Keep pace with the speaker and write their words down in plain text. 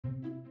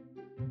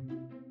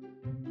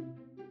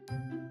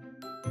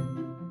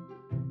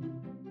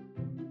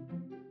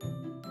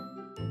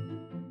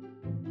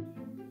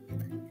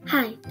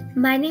Hi,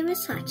 my name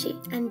is Saachi,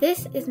 and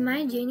this is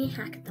my Juni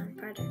Hackathon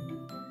project.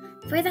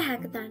 For the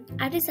hackathon,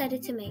 I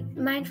decided to make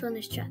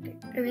Mindfulness Tracker,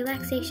 a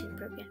relaxation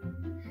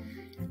program.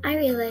 I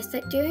realized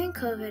that during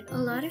COVID, a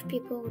lot of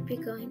people would be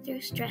going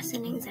through stress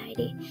and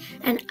anxiety,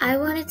 and I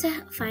wanted to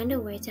find a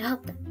way to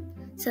help them.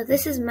 So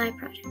this is my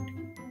project.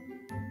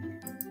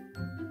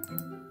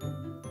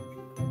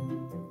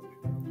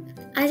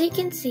 As you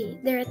can see,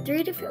 there are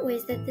 3 different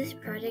ways that this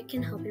project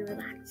can help you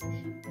relax: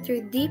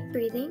 through deep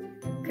breathing,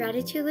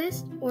 gratitude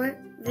list, or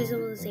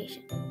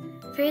visualization.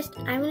 First,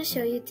 I'm going to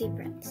show you deep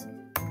breaths.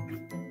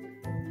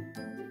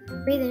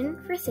 Breathe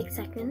in for 6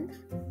 seconds.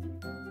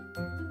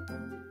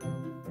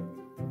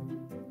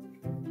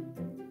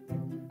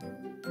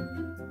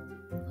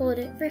 Hold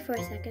it for 4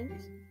 seconds.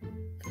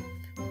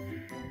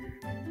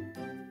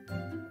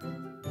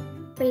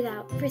 Breathe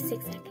out for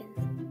 6 seconds.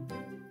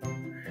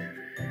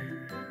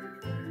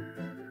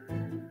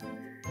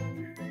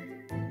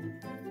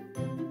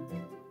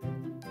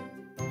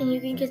 And you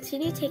can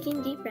continue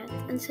taking deep breaths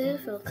until you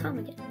feel calm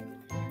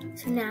again.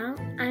 So now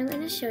I'm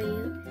going to show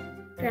you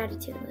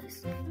gratitude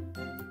list.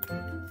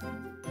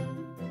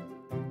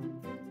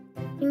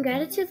 In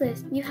gratitude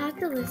list, you have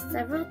to list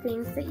several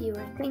things that you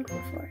are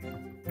thankful for.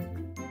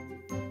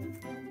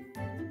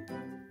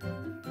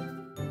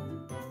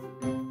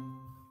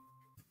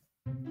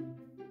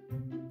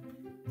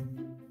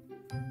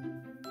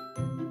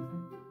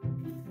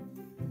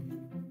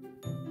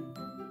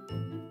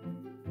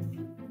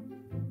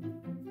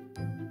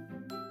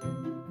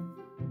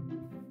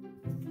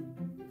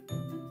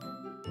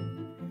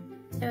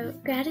 So,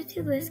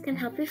 gratitude list can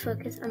help you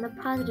focus on the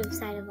positive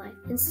side of life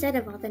instead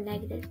of all the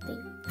negative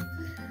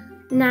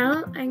things.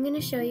 Now, I'm going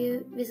to show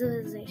you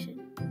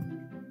visualization.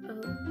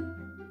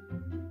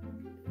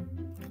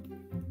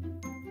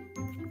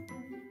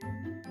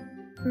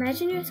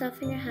 Imagine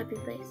yourself in your happy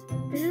place.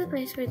 This is a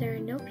place where there are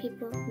no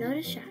people, no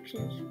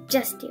distractions,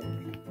 just you.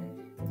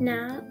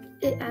 Now,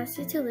 it asks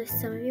you to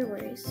list some of your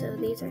worries, so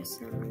these are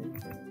some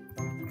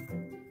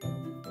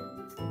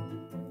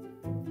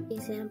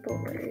example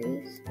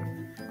worries.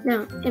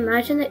 Now,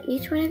 imagine that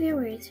each one of your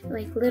worries are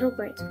like little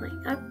birds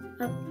flying up,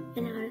 up,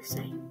 and out of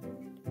sight.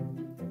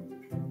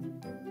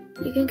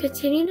 You can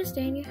continue to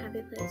stay in your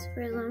happy place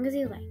for as long as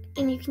you like,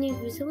 and you can use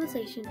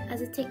visualization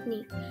as a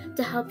technique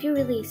to help you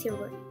release your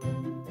worry.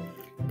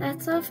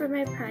 That's all for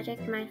my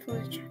project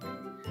Mindfulness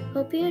Tracker.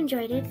 Hope you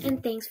enjoyed it,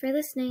 and thanks for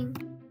listening.